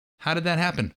 How did that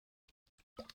happen?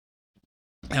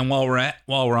 And while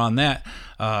we're on that,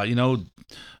 Barack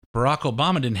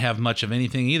Obama didn't have much of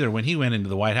anything either when he went into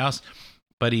the White House,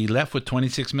 but he left with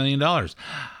 $26 million.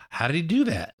 How did he do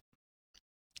that?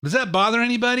 Does that bother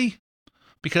anybody?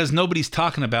 Because nobody's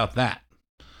talking about that.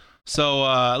 So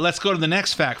let's go to the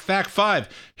next fact. Fact 5.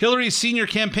 Hillary's senior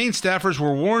campaign staffers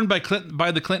were warned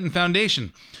by the Clinton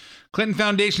Foundation. Clinton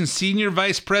Foundation Senior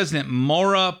Vice President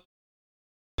Maura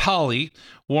Pally,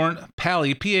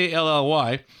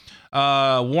 P-A-L-L-Y,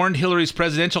 warned Hillary's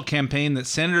presidential campaign that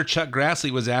Senator Chuck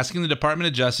Grassley was asking the Department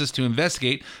of Justice to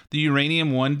investigate the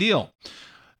Uranium One deal.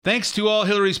 Thanks to all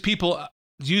Hillary's people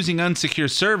using unsecure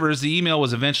servers, the email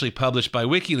was eventually published by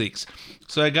WikiLeaks.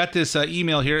 So I got this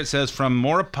email here. It says, from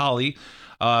Maura Pally,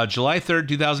 July 3rd,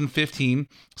 2015.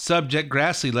 Subject,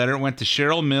 Grassley letter. It went to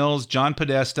Cheryl Mills, John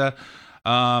Podesta,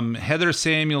 Heather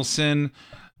Samuelson,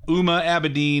 Uma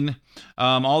Abedin,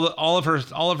 all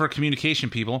of her communication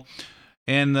people.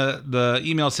 And the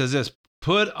email says this: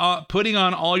 putting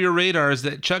on all your radars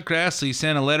that Chuck Grassley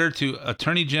sent a letter to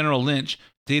Attorney General Lynch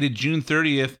dated June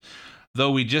 30th, though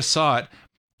we just saw it,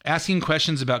 asking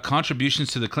questions about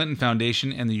contributions to the Clinton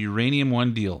Foundation and the Uranium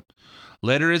One deal.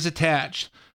 Letter is attached.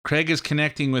 Craig is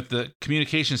connecting with the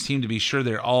communications team to be sure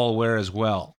they're all aware as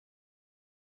well.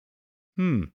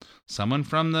 Someone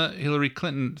from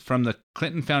the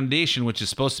Clinton Foundation, which is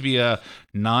supposed to be a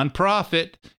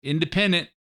nonprofit, independent,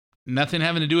 nothing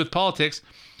having to do with politics.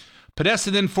 Podesta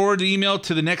then forwarded the email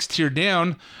to the next tier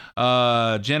down,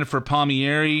 Jennifer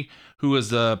Palmieri, who was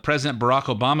President Barack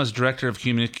Obama's director of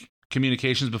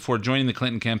communications before joining the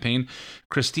Clinton campaign,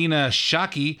 Christina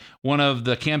Shockey, one of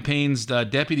the campaign's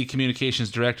deputy communications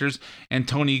directors, and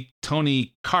Tony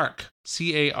Kark,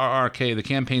 C-A-R-R-K, the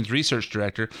campaign's research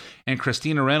director, and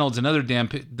Christina Reynolds, another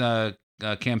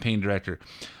campaign director.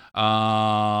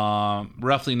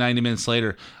 Roughly 90 minutes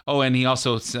later. Oh, and he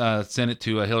also sent it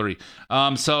to Hillary.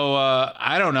 So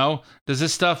I don't know. Does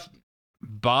this stuff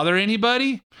bother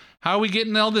anybody? How are we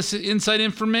getting all this inside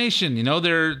information?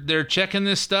 They're checking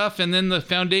this stuff, and then the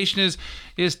foundation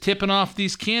is tipping off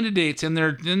these candidates, and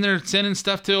they're sending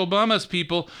stuff to Obama's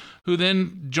people, who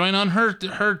then join on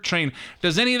her train.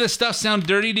 Does any of this stuff sound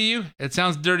dirty to you? It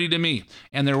sounds dirty to me.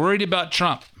 And they're worried about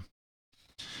Trump.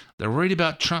 They're worried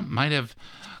about Trump might have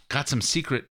got some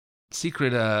secret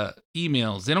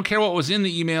emails. They don't care what was in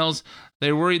the emails.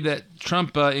 They're worried that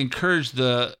Trump encouraged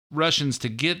the Russians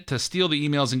to steal the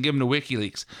emails and give them to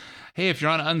WikiLeaks. Hey, if you're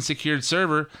on an unsecured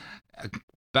server,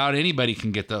 about anybody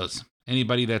can get those.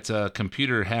 Anybody that's a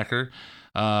computer hacker,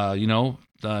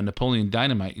 Napoleon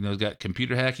Dynamite, he's got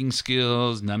computer hacking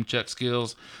skills, nunchuck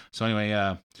skills. So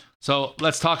anyway, so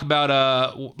let's talk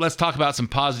about some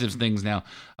positive things now.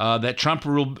 That Trump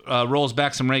rolls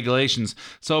back some regulations.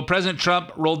 So President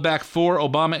Trump rolled back 4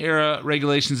 Obama-era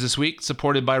regulations this week,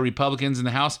 supported by Republicans in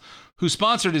the House, who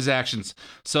sponsored his actions.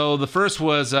 So the first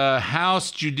was House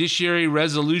Judiciary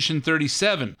Resolution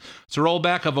 37. It's a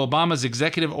rollback of Obama's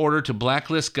executive order to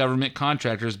blacklist government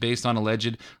contractors based on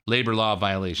alleged labor law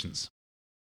violations.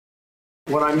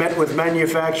 When I met with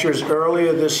manufacturers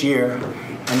earlier this year,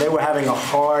 and they were having a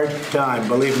hard time,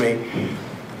 believe me,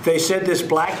 they said this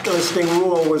blacklisting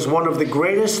rule was one of the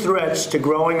greatest threats to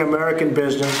growing American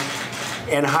business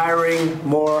and hiring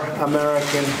more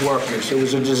American workers. It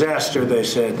was a disaster, they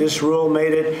said. This rule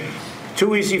made it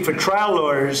too easy for trial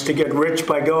lawyers to get rich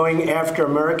by going after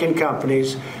American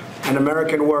companies and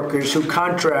American workers who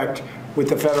contract with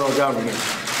the federal government,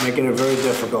 making it very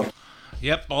difficult.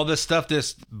 Yep, all this stuff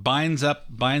binds up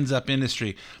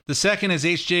industry. The second is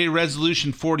HJ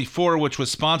Resolution 44, which was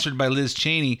sponsored by Liz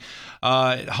Cheney.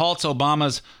 It halts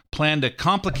Obama's plan to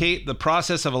complicate the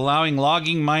process of allowing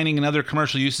logging, mining, and other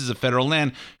commercial uses of federal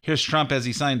land. Here's Trump as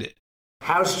he signed it.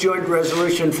 House Joint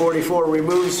Resolution 44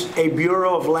 removes a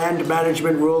Bureau of Land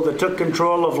Management rule that took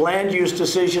control of land use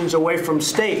decisions away from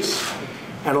states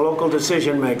and local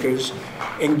decision makers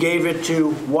and gave it to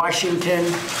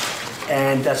Washington.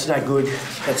 And that's not good.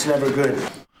 That's never good.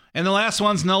 And the last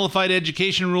one's nullified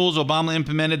education rules. Obama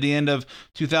implemented the end of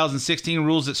 2016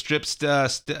 rules that stripped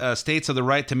states of the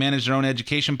right to manage their own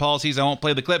education policies. I won't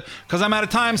play the clip because I'm out of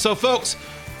time. So, folks,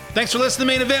 thanks for listening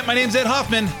to Main Event. My name's Ed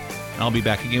Hoffman, and I'll be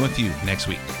back again with you next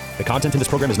week. The content in this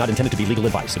program is not intended to be legal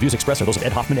advice. The views expressed are those of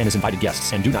Ed Hoffman and his invited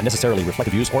guests and do not necessarily reflect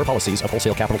the views or policies of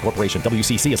Wholesale Capital Corporation.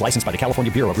 WCC is licensed by the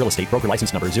California Bureau of Real Estate, broker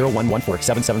license number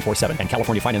 01147747 and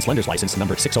California Finance Lenders License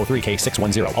number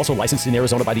 603K610. Also licensed in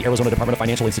Arizona by the Arizona Department of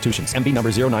Financial Institutions, MB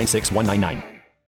number 096199.